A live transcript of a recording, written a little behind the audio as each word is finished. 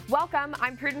Welcome,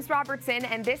 I'm Prudence Robertson,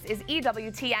 and this is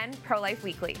EWTN Pro-Life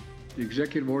Weekly. The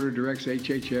executive order directs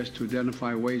HHS to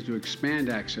identify ways to expand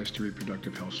access to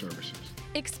reproductive health services.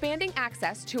 Expanding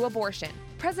access to abortion.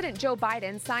 President Joe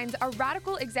Biden signs a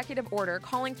radical executive order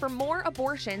calling for more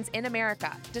abortions in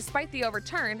America, despite the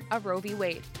overturn of Roe v.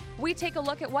 Wade. We take a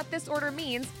look at what this order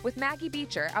means with Maggie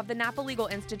Beecher of the Napa Legal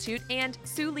Institute and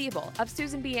Sue Liebel of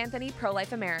Susan B. Anthony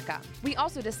Pro-Life America. We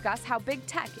also discuss how big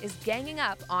tech is ganging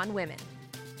up on women.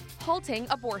 Halting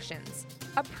abortions.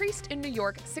 A priest in New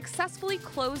York successfully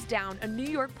closed down a New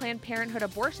York Planned Parenthood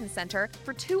abortion center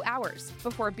for 2 hours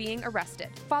before being arrested.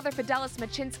 Father Fidelis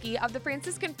Machinsky of the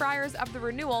Franciscan Friars of the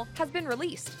Renewal has been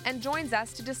released and joins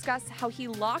us to discuss how he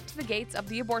locked the gates of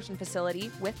the abortion facility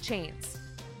with chains.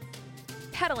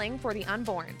 Pedaling for the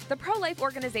unborn. The pro-life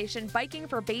organization Biking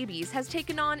for Babies has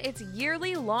taken on its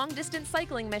yearly long-distance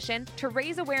cycling mission to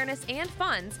raise awareness and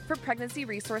funds for pregnancy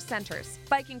resource centers.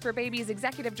 Biking for Babies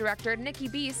Executive Director Nikki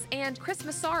Beese and Chris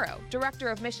Massaro, Director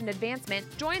of Mission Advancement,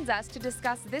 joins us to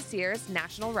discuss this year's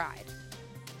national ride.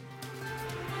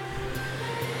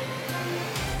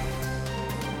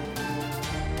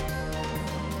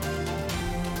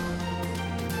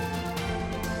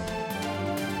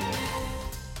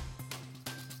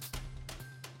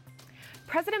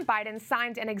 President Biden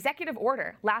signed an executive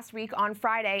order last week on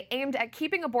Friday aimed at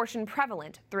keeping abortion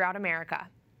prevalent throughout America.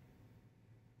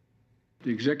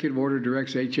 The executive order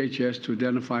directs HHS to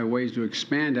identify ways to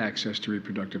expand access to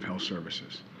reproductive health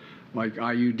services, like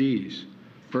IUDs,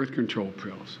 birth control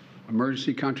pills,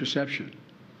 emergency contraception.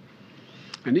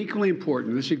 And equally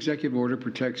important, this executive order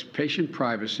protects patient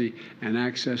privacy and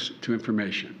access to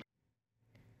information.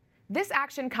 This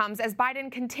action comes as Biden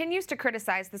continues to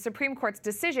criticize the Supreme Court's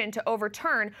decision to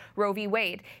overturn Roe v.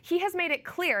 Wade. He has made it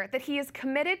clear that he is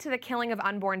committed to the killing of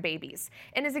unborn babies.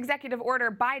 In his executive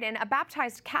order, Biden, a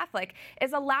baptized Catholic,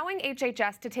 is allowing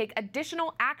HHS to take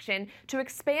additional action to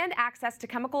expand access to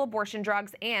chemical abortion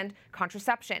drugs and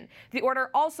contraception. The order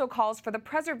also calls for the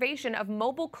preservation of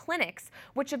mobile clinics,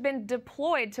 which have been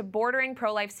deployed to bordering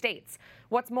pro-life states.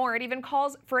 What's more, it even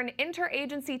calls for an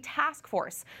interagency task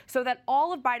force so that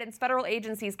all of Biden's federal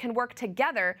agencies can work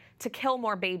together to kill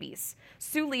more babies.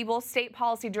 Sue Liebel, State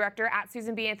Policy Director at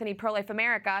Susan B. Anthony Pro-Life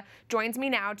America, joins me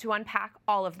now to unpack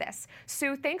all of this.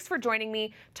 Sue, thanks for joining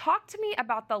me. Talk to me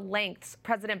about the lengths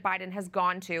President Biden has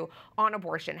gone to on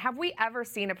abortion. Have we ever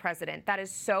seen a president that is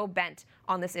so bent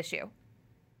on this issue?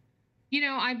 You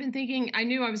know, I've been thinking, I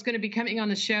knew I was going to be coming on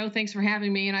the show. Thanks for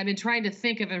having me. And I've been trying to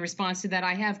think of a response to that.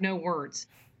 I have no words.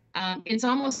 It's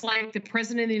almost like the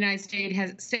president of the United States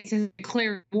has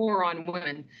declared war on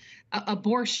women.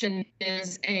 Abortion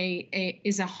is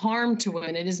a harm to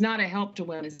women. It is not a help to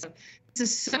women.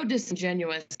 It's so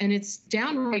disingenuous, and it's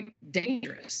downright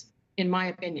dangerous, in my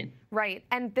opinion. Right.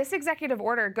 And this executive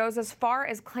order goes as far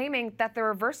as claiming that the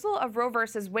reversal of Roe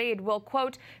versus Wade will,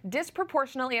 quote,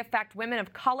 disproportionately affect women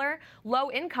of color,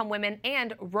 low-income women,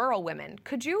 and rural women.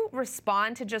 Could you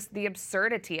respond to just the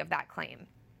absurdity of that claim?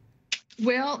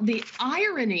 Well, the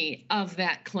irony of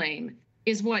that claim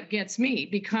is what gets me,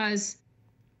 because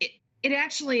it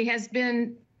actually has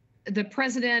been the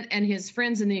president and his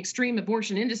friends in the extreme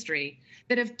abortion industry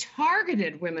that have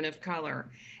targeted women of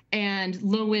color and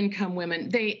low-income women.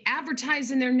 They advertise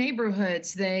in their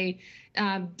neighborhoods. They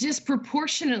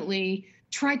disproportionately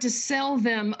try to sell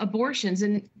them abortions.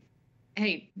 And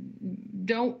hey,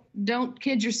 don't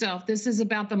kid yourself. This is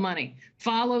about the money.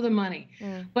 Follow the money.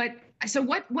 Yeah. But so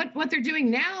what they're doing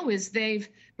now is they've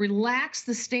relaxed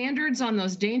the standards on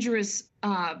those dangerous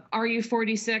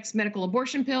RU46 medical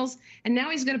abortion pills, and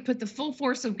now he's going to put the full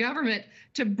force of government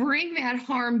to bring that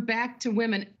harm back to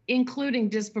women, including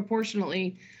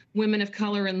disproportionately women of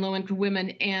color and low-income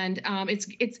women. And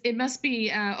it must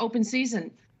be open season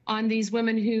on these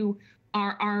women who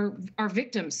are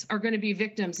victims, are going to be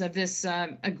victims of this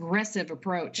aggressive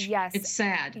approach. Yes. It's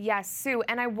sad. Yes, Sue.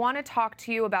 And I want to talk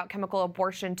to you about chemical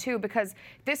abortion, too, because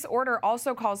this order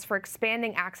also calls for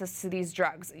expanding access to these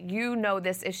drugs. You know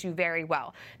this issue very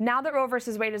well. Now that Roe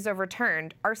versus Wade is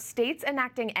overturned, are states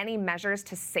enacting any measures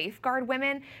to safeguard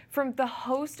women from the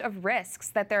host of risks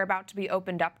that they're about to be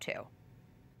opened up to?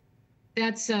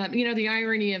 That's, the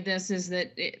irony of this is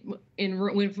that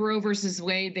with Roe versus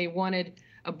Wade, they wanted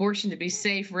abortion to be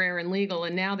safe, rare, and legal,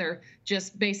 and now they're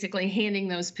just basically handing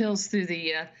those pills through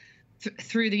the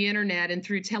internet and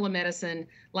through telemedicine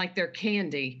like they're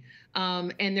candy.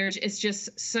 And it's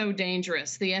just so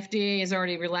dangerous. The FDA has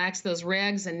already relaxed those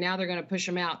regs, and now they're going to push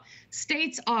them out.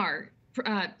 States are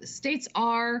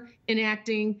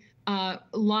enacting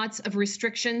lots of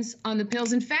restrictions on the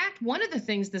pills. In fact, one of the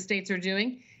things the states are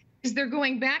doing is they're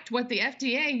going back to what the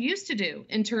FDA used to do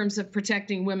in terms of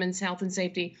protecting women's health and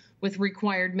safety with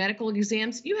required medical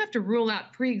exams. You have to rule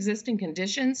out pre-existing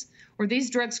conditions, or these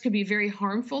drugs could be very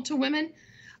harmful to women.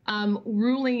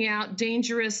 Ruling out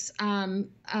dangerous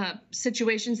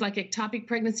situations like ectopic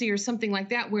pregnancy or something like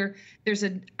that, where there's a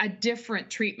different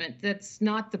treatment that's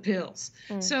not the pills.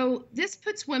 So this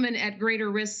puts women at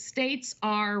greater risk. States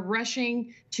are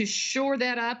rushing to shore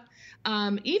that up.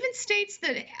 Even states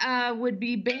that would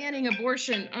be banning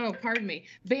abortion,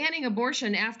 banning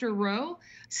abortion after Roe,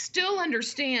 still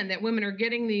understand that women are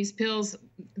getting these pills.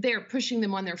 They're pushing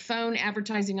them on their phone,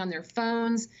 advertising on their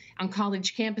phones, on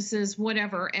college campuses,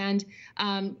 whatever, and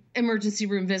emergency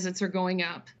room visits are going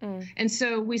up. And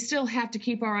so we still have to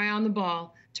keep our eye on the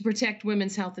ball to protect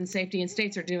women's health and safety, and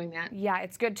states are doing that. Yeah,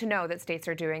 it's good to know that states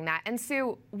are doing that. And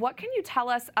Sue, what can you tell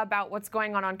us about what's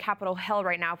going on Capitol Hill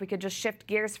right now? If we could just shift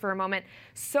gears for a moment.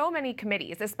 So many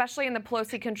committees, especially in the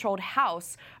Pelosi-controlled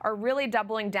House, are really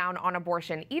doubling down on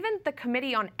abortion. Even the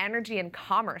Committee on Energy and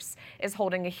Commerce is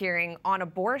holding a hearing on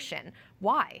abortion.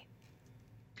 Why?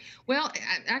 Well,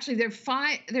 actually,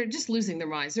 they're just losing their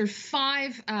minds. There are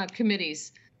 5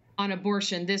 committees on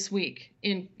abortion this week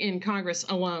in Congress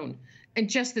alone. And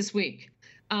just this week.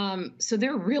 So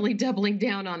they're really doubling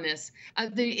down on this.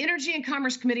 The Energy and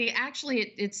Commerce Committee,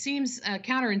 actually, it seems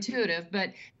counterintuitive,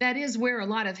 but that is where a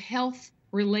lot of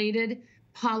health-related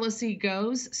policy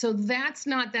goes. So that's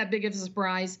not that big of a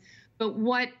surprise. But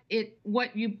what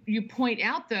you point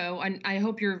out, though, and I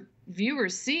hope your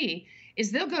viewers see, is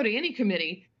they'll go to any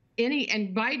committee,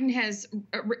 and Biden has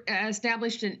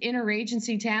established an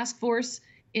interagency task force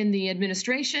in the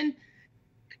administration.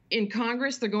 In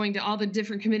Congress, they're going to all the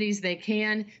different committees they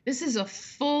can. This is a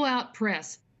full-out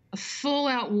press, a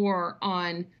full-out war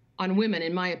on women,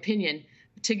 in my opinion,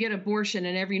 to get abortion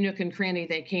in every nook and cranny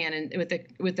they can, and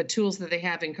with the tools that they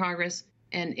have in Congress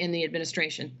and in the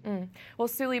administration. Well,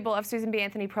 Sue Liebel of Susan B.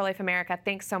 Anthony Pro-Life America,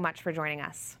 thanks so much for joining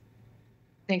us.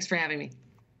 Thanks for having me.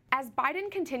 As Biden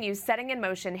continues setting in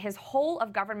motion his whole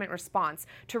of government response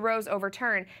to Roe's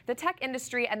overturn, the tech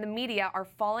industry and the media are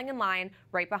falling in line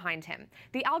right behind him.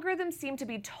 The algorithms seem to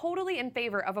be totally in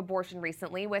favor of abortion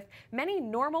recently, with many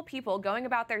normal people going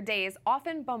about their days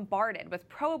often bombarded with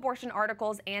pro-abortion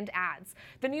articles and ads.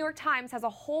 The New York Times has a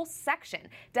whole section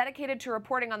dedicated to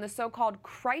reporting on the so-called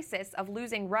crisis of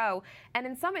losing Roe, and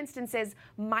in some instances,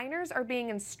 minors are being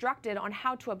instructed on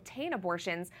how to obtain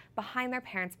abortions behind their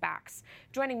parents' backs.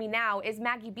 Joining me now is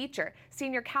Maggie Beecher,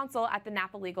 Senior Counsel at the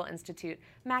Napa Legal Institute.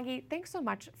 Maggie, thanks so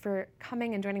much for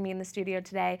coming and joining me in the studio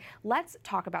today. Let's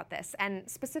talk about this, and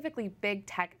specifically big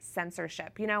tech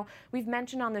censorship. You know, we've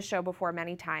mentioned on the show before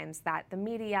many times that the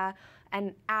media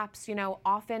and apps,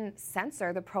 often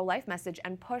censor the pro-life message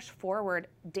and push forward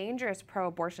dangerous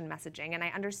pro-abortion messaging. And I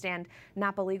understand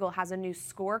Napa Legal has a new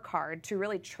scorecard to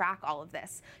really track all of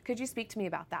this. Could you speak to me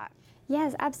about that?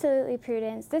 Yes, absolutely,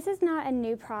 Prudence. This is not a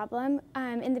new problem.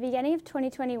 In the beginning of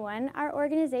 2021, our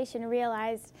organization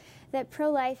realized that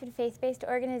pro-life and faith-based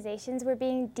organizations were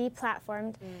being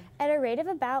deplatformed at a rate of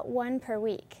about 1 per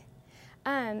week.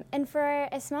 And for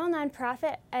a small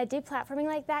nonprofit, a deplatforming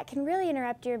like that can really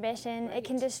interrupt your mission. Right. It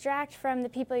can distract from the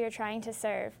people you're trying to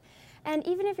serve. And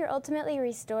even if you're ultimately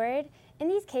restored, in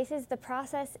these cases, the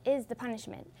process is the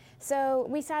punishment. So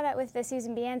we saw that with the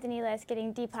Susan B. Anthony list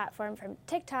getting deplatformed from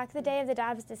TikTok the day of the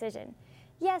Dobbs decision.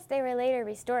 Yes, they were later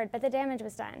restored, but the damage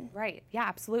was done. Right. Yeah,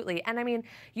 absolutely. And I mean,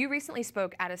 you recently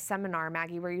spoke at a seminar,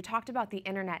 Maggie, where you talked about the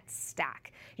internet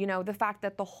stack. You know, the fact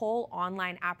that the whole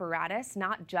online apparatus,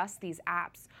 not just these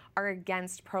apps, are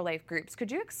against pro-life groups.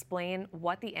 Could you explain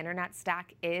what the internet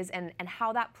stack is and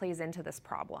how that plays into this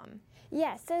problem?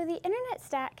 Yeah, so the internet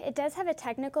stack, it does have a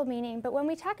technical meaning, but when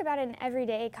we talk about it in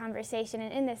everyday conversation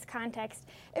and in this context,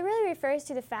 it really refers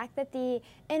to the fact that the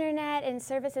internet and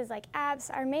services like apps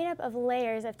are made up of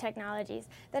layers of technologies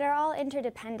that are all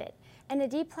interdependent. And a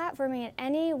deplatforming at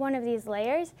any one of these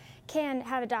layers can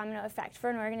have a domino effect for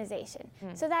an organization.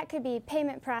 So that could be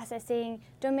payment processing,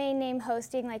 domain name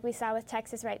hosting like we saw with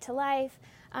Texas Right to Life,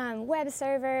 web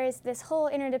servers, this whole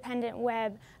interdependent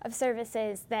web of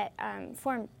services that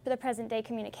form the present-day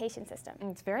communication system.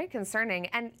 It's very concerning,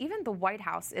 and even the White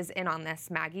House is in on this,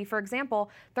 Maggie. For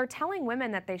example, they're telling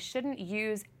women that they shouldn't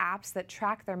use apps that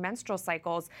track their menstrual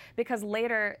cycles because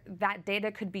later that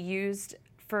data could be used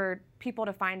for people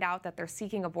to find out that they're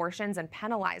seeking abortions and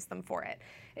penalize them for it.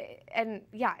 And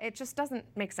yeah, it just doesn't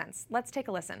make sense. Let's take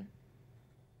a listen.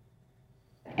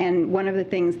 And one of the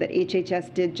things that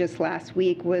HHS did just last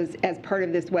week was, as part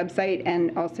of this website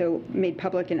and also made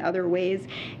public in other ways,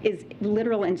 is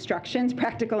literal instructions,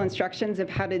 practical instructions of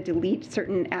how to delete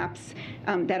certain apps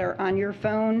that are on your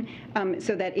phone,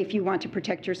 so that if you want to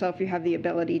protect yourself, you have the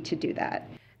ability to do that.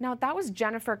 Now, that was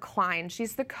Jennifer Klein.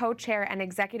 She's the co-chair and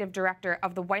executive director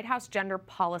of the White House Gender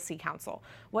Policy Council.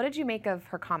 What did you make of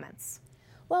her comments?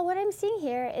 Well, what I'm seeing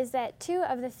here is that 2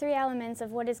 of the 3 elements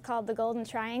of what is called the golden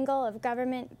triangle of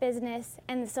government, business,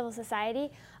 and the civil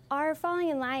society are falling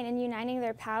in line and uniting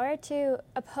their power to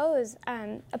oppose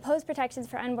protections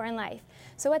for unborn life.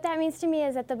 So what that means to me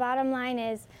is that the bottom line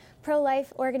is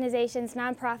pro-life organizations,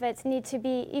 nonprofits need to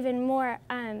be even more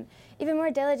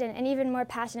diligent and even more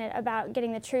passionate about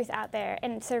getting the truth out there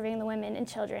and serving the women and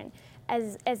children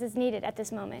as is needed at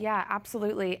this moment. Yeah,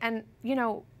 absolutely. And, you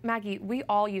know, Maggie, we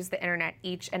all use the internet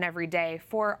each and every day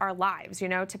for our lives, you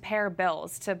know, to pay our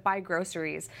bills, to buy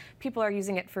groceries. People are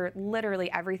using it for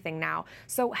literally everything now.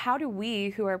 So how do we,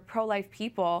 who are pro-life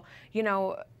people, you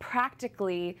know,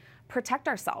 practically protect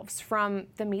ourselves from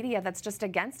the media that's just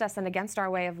against us and against our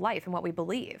way of life and what we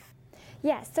believe?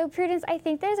 Yes, so Prudence, I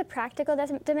think there's a practical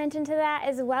dimension to that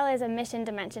as well as a mission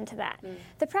dimension to that.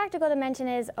 The practical dimension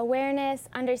is awareness,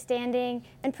 understanding,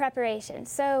 and preparation.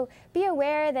 So be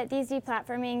aware that these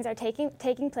deplatformings are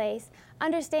taking place,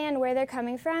 understand where they're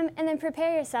coming from, and then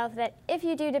prepare yourself that if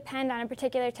you do depend on a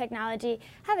particular technology,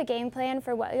 have a game plan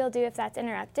for what you'll do if that's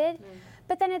interrupted.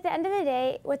 But then at the end of the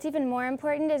day, what's even more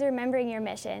important is remembering your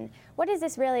mission. What is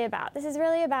this really about? This is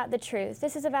really about the truth.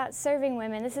 This is about serving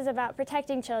women. This is about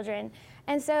protecting children.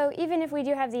 And so even if we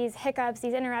do have these hiccups,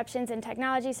 these interruptions in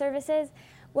technology services,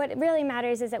 what really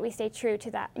matters is that we stay true to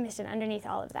that mission underneath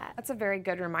all of that. That's a very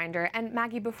good reminder. And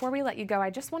Maggie, before we let you go, I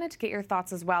just wanted to get your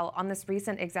thoughts as well on this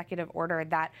recent executive order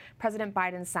that President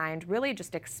Biden signed, really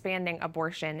just expanding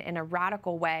abortion in a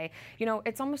radical way. You know,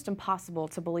 it's almost impossible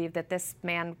to believe that this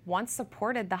man once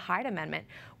supported the Hyde Amendment.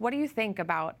 What do you think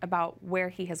about where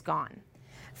he has gone?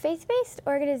 Faith-based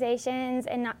organizations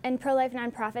and pro-life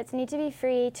nonprofits need to be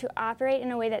free to operate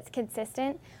in a way that's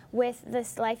consistent with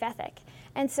this life ethic.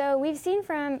 And so we've seen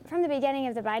from the beginning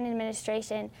of the Biden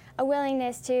administration a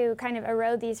willingness to kind of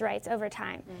erode these rights over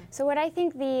time. So what I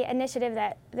think the initiative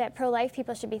that pro-life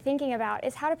people should be thinking about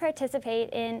is how to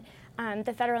participate in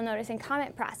the federal notice and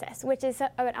comment process, which is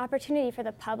an opportunity for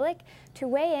the public to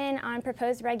weigh in on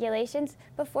proposed regulations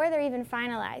before they're even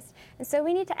finalized. And so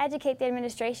we need to educate the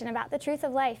administration about the truth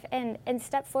of life and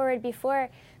step forward before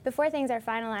things are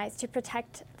finalized to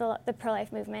protect the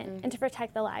pro-life movement and to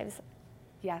protect the lives.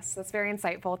 Yes, that's very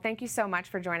insightful. Thank you so much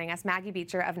for joining us, Maggie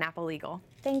Beecher of Napa Legal.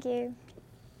 Thank you.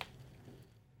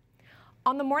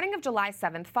 On the morning of July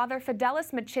 7th, Father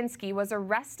Fidelis Machinsky was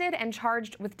arrested and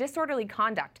charged with disorderly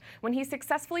conduct when he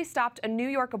successfully stopped a New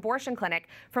York abortion clinic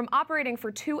from operating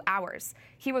for 2 hours.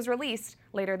 He was released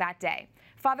later that day.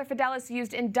 Father Fidelis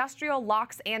used industrial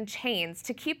locks and chains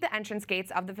to keep the entrance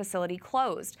gates of the facility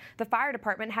closed. The fire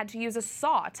department had to use a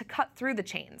saw to cut through the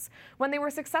chains. When they were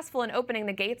successful in opening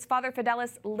the gates, Father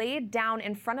Fidelis laid down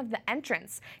in front of the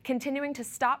entrance, continuing to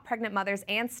stop pregnant mothers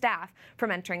and staff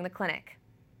from entering the clinic.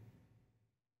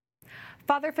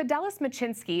 Father Fidelis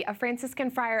Machinsky, a Franciscan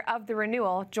friar of the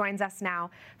Renewal, joins us now.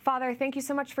 Father, thank you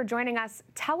so much for joining us.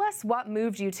 Tell us what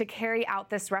moved you to carry out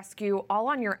this rescue all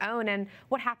on your own and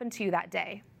what happened to you that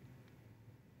day.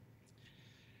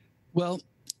 Well,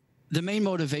 the main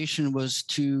motivation was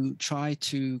to try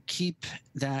to keep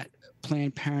that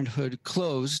Planned Parenthood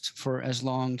closed for as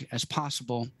long as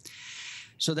possible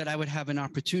so that I would have an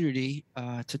opportunity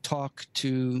to talk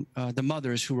to the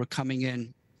mothers who were coming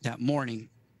in that morning.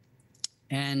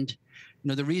 And, you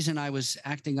know, the reason I was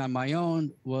acting on my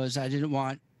own was I didn't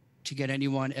want to get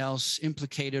anyone else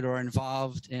implicated or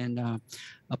involved in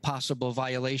a possible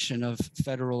violation of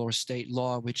federal or state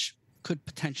law, which could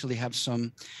potentially have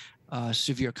some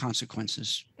severe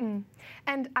consequences.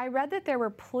 And I read that there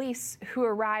were police who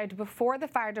arrived before the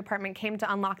fire department came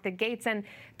to unlock the gates and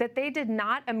that they did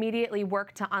not immediately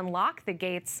work to unlock the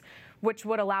gates, which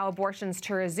would allow abortions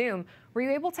to resume. Were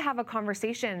you able to have a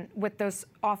conversation with those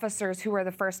officers who were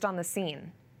the first on the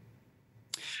scene?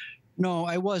 No,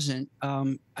 I wasn't.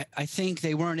 I think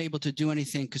they weren't able to do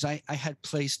anything because I had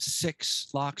placed 6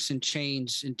 locks and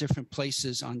chains in different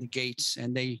places on the gates,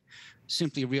 and they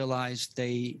simply realized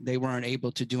they weren't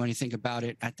able to do anything about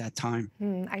it at that time.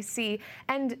 I see.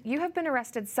 And you have been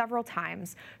arrested several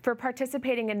times for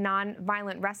participating in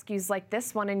non-violent rescues like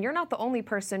this one, and you're not the only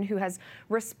person who has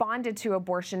responded to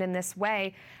abortion in this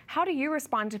way. How do you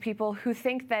respond to people who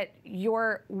think that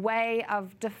your way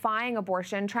of defying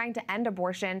abortion, trying to end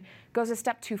abortion, goes a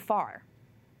step too far?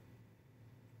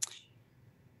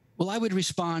 Well, I would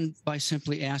respond by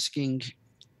simply asking,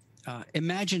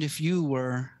 imagine if you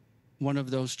were one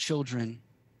of those children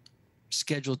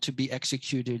scheduled to be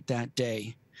executed that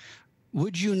day.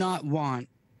 Would you not want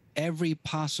every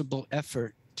possible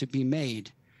effort to be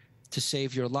made to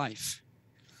save your life?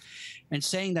 And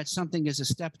saying that something is a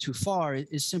step too far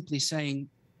is simply saying,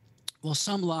 well,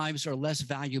 some lives are less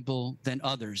valuable than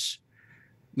others.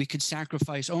 We could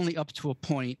sacrifice only up to a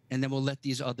point, and then we'll let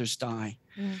these others die.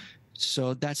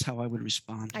 So that's how I would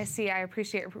respond. I see. I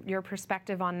appreciate your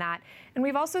perspective on that. And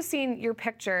we've also seen your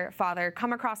picture, Father,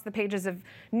 come across the pages of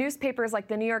newspapers like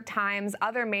the New York Times,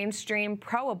 other mainstream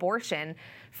pro-abortion,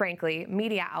 frankly,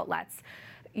 media outlets.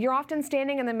 You're often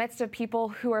standing in the midst of people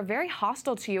who are very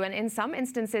hostile to you, and in some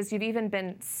instances, you've even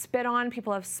been spit on.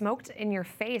 People have smoked in your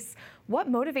face. What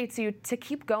motivates you to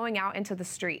keep going out into the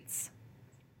streets?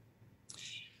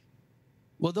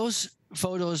 Well, those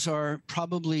photos are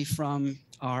probably from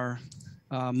our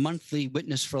monthly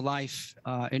Witness for Life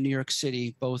in New York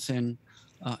City, both in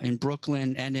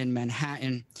Brooklyn and in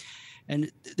Manhattan.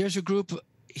 And there's a group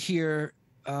here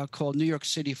called New York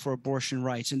City for Abortion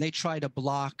Rights, and they try to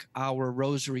block our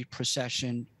rosary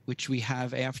procession, which we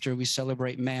have after we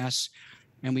celebrate Mass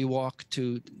and we walk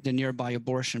to the nearby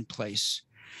abortion place.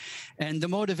 And the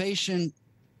motivation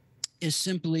is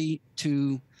simply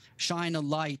to shine a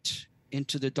light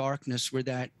into the darkness where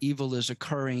that evil is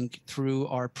occurring through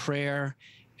our prayer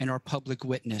and our public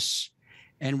witness.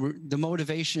 And the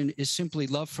motivation is simply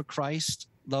love for Christ,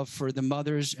 love for the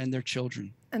mothers and their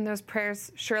children. And those prayers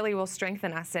surely will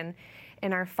strengthen us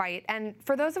in our fight. And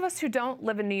for those of us who don't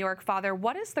live in New York, Father,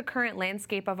 what is the current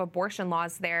landscape of abortion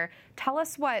laws there? Tell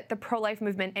us what the pro-life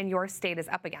movement in your state is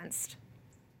up against.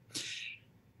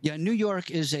 Yeah, New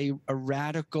York is a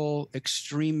radical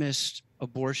extremist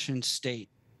abortion state.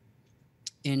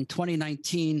 In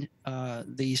 2019,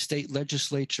 the state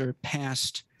legislature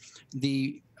passed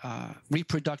the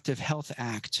Reproductive Health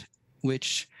Act,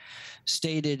 which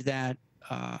stated that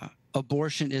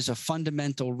abortion is a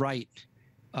fundamental right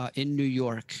in New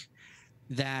York,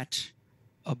 that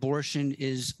abortion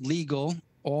is legal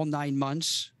all 9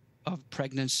 months of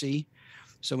pregnancy.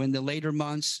 So in the later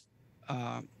months,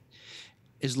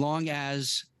 as long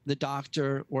as the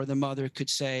doctor or the mother could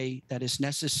say that it's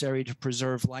necessary to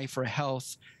preserve life or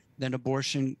health, then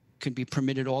abortion could be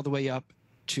permitted all the way up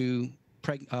to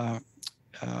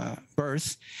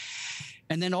birth.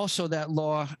 And then also that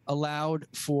law allowed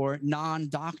for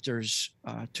non-doctors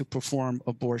to perform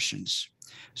abortions.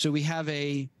 So we have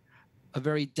a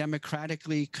very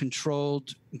democratically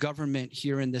controlled government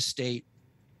here in the state.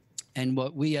 And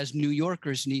what we as New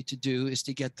Yorkers need to do is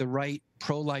to get the right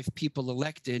pro-life people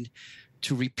elected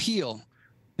to repeal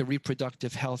the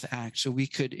Reproductive Health Act so we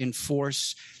could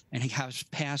enforce and have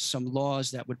passed some laws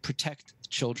that would protect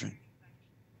children.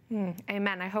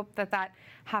 Amen. I hope that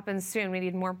happens soon. We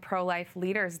need more pro-life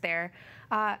leaders there.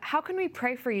 How can we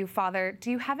pray for you, Father?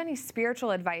 Do you have any spiritual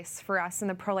advice for us in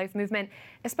the pro-life movement,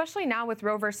 especially now with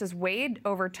Roe versus Wade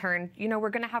overturned? You know,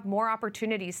 we're going to have more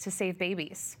opportunities to save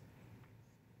babies.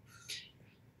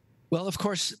 Well, of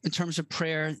course, in terms of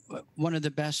prayer, one of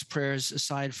the best prayers,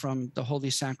 aside from the holy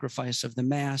sacrifice of the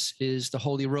Mass, is the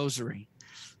Holy Rosary.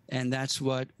 And that's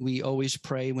what we always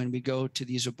pray when we go to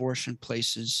these abortion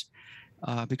places,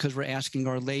 because we're asking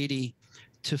Our Lady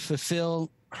to fulfill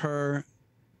her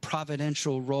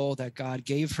providential role that God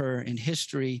gave her in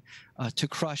history to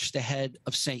crush the head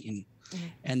of Satan.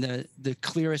 And the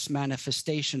clearest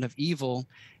manifestation of evil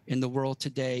in the world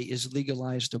today is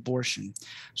legalized abortion.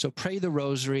 So pray the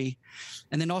rosary.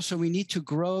 And then also we need to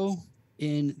grow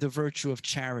in the virtue of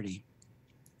charity.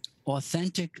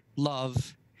 Authentic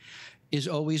love is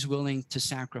always willing to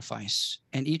sacrifice.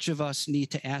 And each of us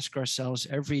need to ask ourselves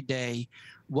every day,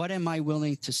 what am I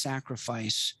willing to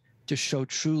sacrifice to show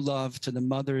true love to the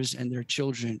mothers and their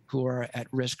children who are at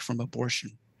risk from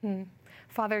abortion?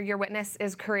 Father, your witness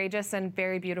is courageous and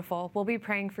very beautiful. We'll be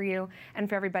praying for you and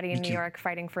for everybody in New York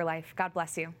fighting for life. God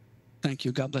bless you. Thank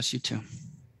you. God bless you too.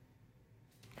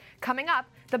 Coming up,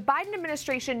 the Biden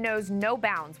administration knows no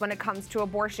bounds when it comes to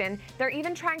abortion. They're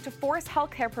even trying to force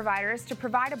healthcare providers to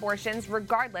provide abortions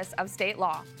regardless of state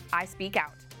law. I speak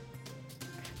out.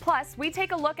 Plus, we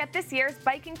take a look at this year's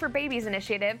Biking for Babies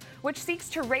initiative, which seeks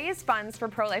to raise funds for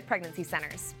pro-life pregnancy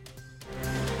centers.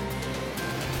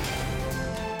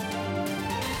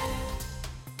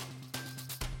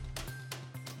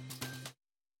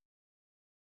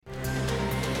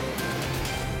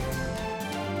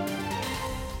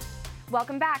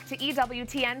 Welcome back to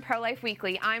EWTN Pro-Life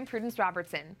Weekly. I'm Prudence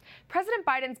Robertson. President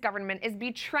Biden's government is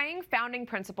betraying founding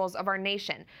principles of our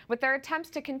nation with their attempts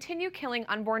to continue killing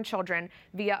unborn children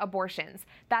via abortions.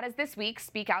 That is this week's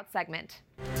Speak Out segment.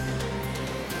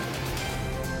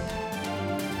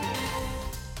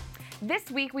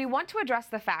 This week, we want to address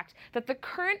the fact that the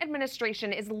current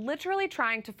administration is literally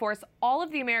trying to force all of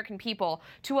the American people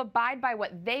to abide by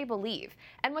what they believe.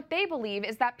 And what they believe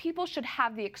is that people should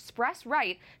have the express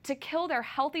right to kill their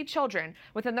healthy children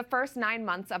within the first 9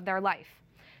 months of their life.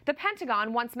 The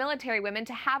Pentagon wants military women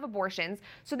to have abortions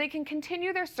so they can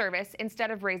continue their service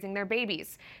instead of raising their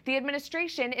babies. The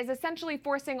administration is essentially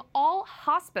forcing all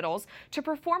hospitals to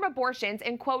perform abortions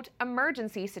in, quote,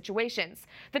 emergency situations.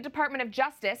 The Department of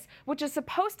Justice, which is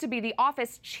supposed to be the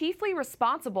office chiefly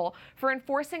responsible for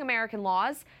enforcing American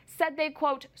laws, said they,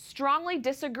 quote, strongly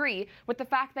disagree with the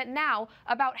fact that now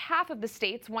about half of the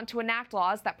states want to enact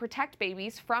laws that protect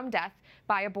babies from death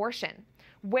by abortion.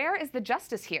 Where is the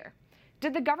justice here?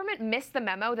 Did the government miss the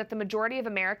memo that the majority of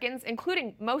Americans,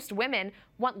 including most women,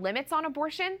 want limits on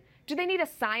abortion? Do they need a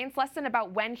science lesson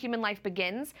about when human life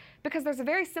begins? Because there's a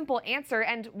very simple answer,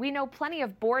 and we know plenty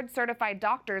of board-certified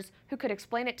doctors who could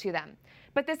explain it to them.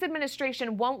 But this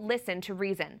administration won't listen to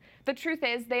reason. The truth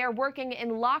is they are working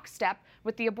in lockstep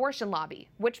with the abortion lobby,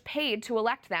 which paid to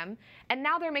elect them, and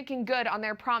now they're making good on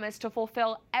their promise to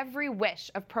fulfill every wish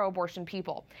of pro-abortion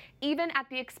people, even at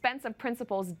the expense of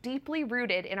principles deeply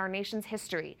rooted in our nation's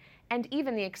history, and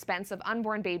even the expense of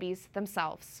unborn babies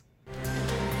themselves.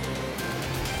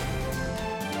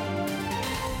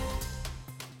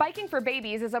 Biking for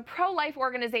Babies is a pro-life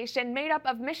organization made up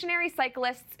of missionary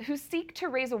cyclists who seek to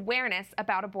raise awareness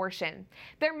about abortion.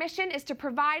 Their mission is to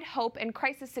provide hope in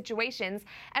crisis situations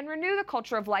and renew the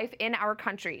culture of life in our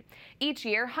country. Each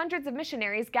year, hundreds of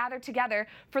missionaries gather together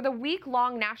for the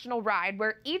week-long national ride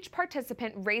where each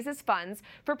participant raises funds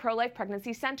for pro-life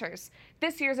pregnancy centers.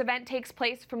 This year's event takes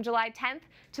place from July 10th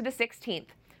to the 16th.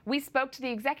 We spoke to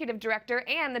the executive director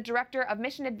and the director of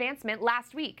mission advancement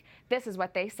last week. This is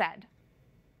what they said.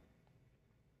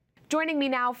 Joining me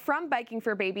now from Biking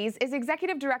for Babies is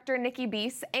Executive Director Nikki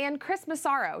Bies and Chris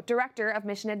Massaro, Director of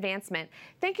Mission Advancement.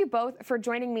 Thank you both for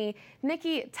joining me.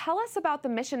 Nikki, tell us about the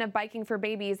mission of Biking for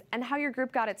Babies and how your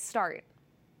group got its start.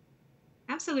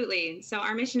 Absolutely. So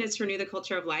our mission is to renew the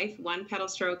culture of life, one pedal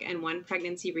stroke and one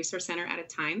pregnancy resource center at a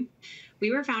time.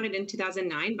 We were founded in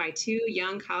 2009 by two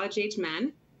young college-age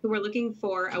men who were looking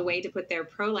for a way to put their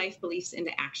pro-life beliefs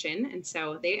into action. And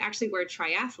so they actually were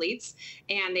triathletes,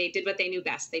 and they did what they knew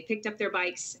best. They picked up their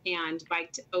bikes and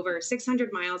biked over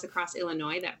 600 miles across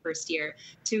Illinois that first year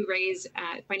to raise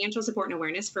financial support and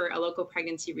awareness for a local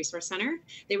pregnancy resource center.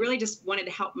 They really just wanted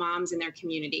to help moms in their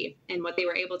community. And what they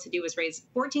were able to do was raise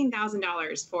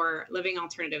 $14,000 for Living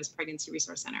Alternatives Pregnancy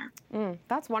Resource Center.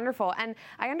 That's wonderful. And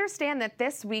I understand that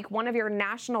this week, one of your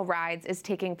national rides is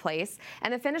taking place,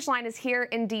 and the finish line is here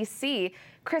in DC.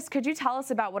 Chris, could you tell us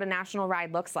about what a national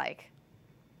ride looks like?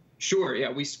 Sure.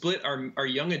 Yeah, we split our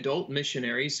young adult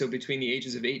missionaries. So between the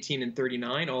ages of 18 and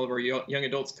 39, all of our young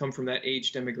adults come from that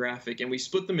age demographic, and we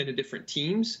split them into different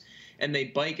teams, and they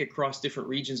bike across different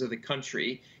regions of the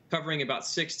country, covering about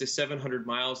 600 to 700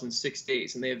 miles in 6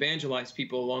 days. And they evangelize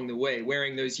people along the way,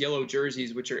 wearing those yellow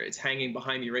jerseys, it's hanging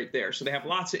behind me right there. So they have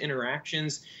lots of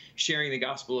interactions, sharing the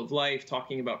gospel of life,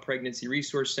 talking about pregnancy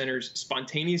resource centers,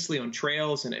 spontaneously on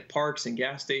trails and at parks and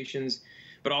gas stations,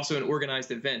 but also in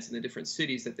organized events in the different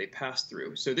cities that they pass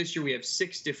through. So this year we have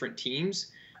 6 different teams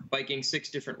biking 6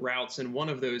 different routes, and one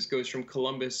of those goes from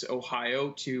Columbus,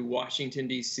 Ohio to Washington,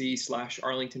 D.C. /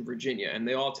 Arlington, Virginia, and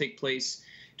they all take place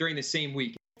during the same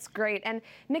week. That's great. And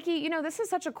Nikki, this is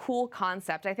such a cool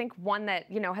concept. I think one that,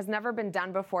 has never been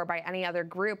done before by any other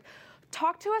group.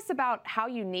 Talk to us about how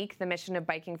unique the mission of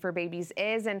Biking for Babies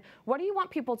is, and what do you want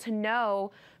people to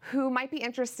know who might be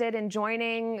interested in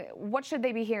joining? What should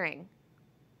they be hearing?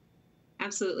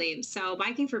 Absolutely. So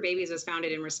Biking for Babies was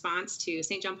founded in response to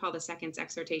St. John Paul II's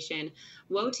exhortation,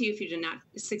 woe to you if you do not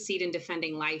succeed in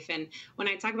defending life. And when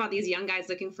I talk about these young guys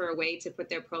looking for a way to put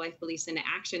their pro-life beliefs into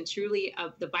action, truly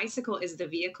the bicycle is the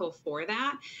vehicle for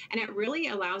that. And it really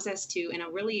allows us to, in a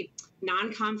really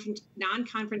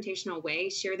non-confrontational way,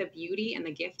 share the beauty and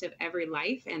the gift of every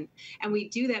life. And we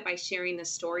do that by sharing the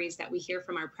stories that we hear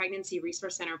from our Pregnancy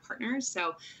Resource Center partners.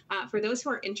 So for those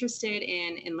who are interested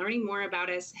in learning more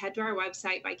about us, head to our website,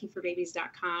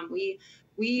 bikingforbabies.com.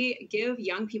 We give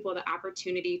young people the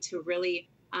opportunity to really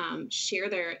share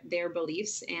their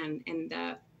beliefs and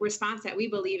the response that we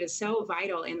believe is so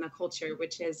vital in the culture,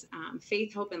 which is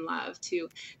faith, hope, and love to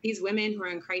these women who are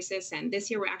in crisis. And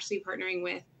this year we're actually partnering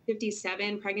with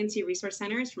 57 pregnancy resource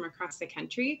centers from across the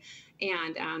country.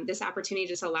 And this opportunity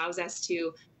just allows us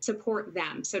to support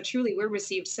them. So truly, we're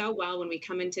received so well when we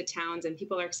come into towns, and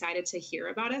people are excited to hear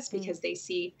about us because they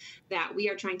see that we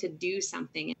are trying to do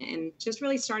something and just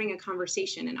really starting a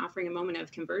conversation and offering a moment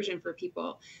of conversion for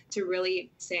people to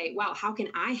really say, wow, how can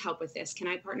I help with this? Can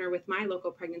I partner with my local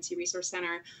pregnancy Pregnancy Resource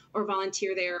Center, or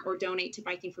volunteer there, or donate to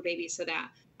Biking for Babies, so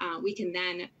that we can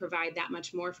then provide that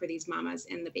much more for these mamas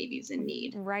and the babies in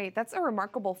need. Right. That's a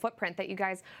remarkable footprint that you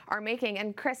guys are making.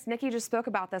 And Chris, Nikki just spoke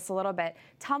about this a little bit.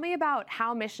 Tell me about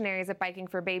how missionaries at Biking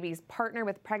for Babies partner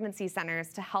with pregnancy centers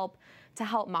to help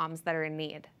moms that are in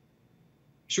need.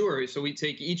 Sure. So we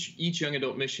take each young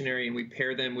adult missionary and we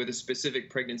pair them with a specific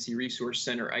pregnancy resource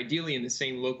center, ideally in the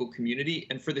same local community,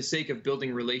 and for the sake of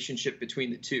building relationship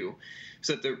between the two,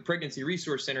 so that the pregnancy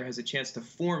resource center has a chance to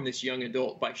form this young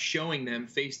adult by showing them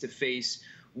face to face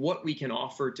what we can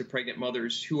offer to pregnant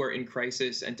mothers who are in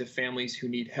crisis and to families who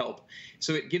need help.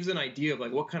 So it gives an idea of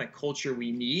like what kind of culture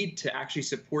we need to actually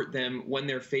support them when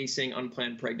they're facing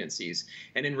unplanned pregnancies.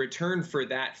 And in return for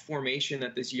that formation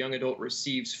that this young adult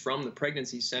receives from the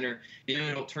pregnancy center, the young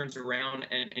adult turns around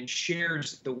and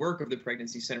shares the work of the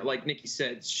pregnancy center. Like Nikki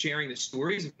said, sharing the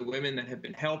stories of the women that have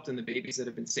been helped and the babies that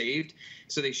have been saved.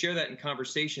 So they share that in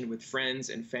conversation with friends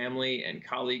and family and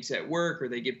colleagues at work, or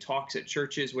they give talks at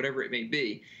churches, whatever it may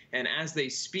be. And as they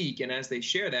speak and as they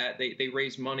share that, they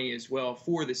raise money as well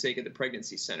for the sake of the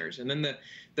pregnancy centers. And then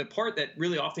the part that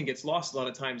really often gets lost a lot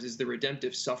of times is the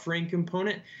redemptive suffering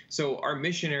component. So our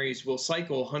missionaries will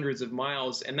cycle hundreds of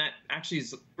miles, and that actually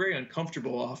is very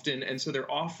uncomfortable often. And so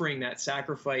they're offering that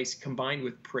sacrifice combined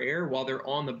with prayer while they're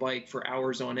on the bike for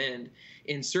hours on end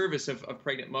in service of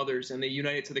pregnant mothers, and they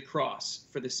unite it to the cross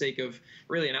for the sake of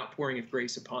really an outpouring of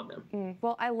grace upon them.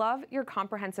 Well, I love your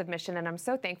comprehensive mission, and I'm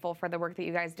so thankful for the work that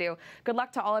you guys do. Good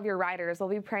luck to all of your riders. We'll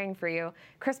be praying for you.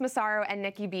 Chris Massaro and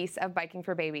Nikki Bies of Biking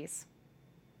for Babies.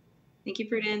 Thank you,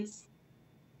 Prudence.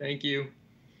 Thank you.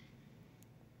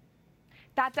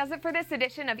 That does it for this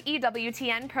edition of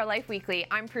EWTN Pro-Life Weekly.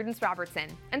 I'm Prudence Robertson.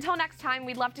 Until next time,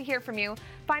 we'd love to hear from you.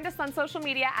 Find us on social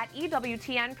media at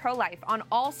EWTN Pro-Life on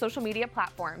all social media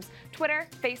platforms. Twitter,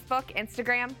 Facebook,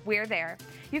 Instagram, we're there.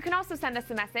 You can also send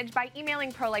us a message by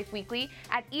emailing ProLifeWeekly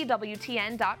at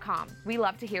EWTN.com. We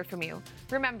love to hear from you.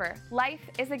 Remember, life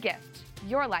is a gift.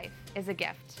 Your life is a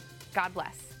gift. God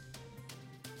bless.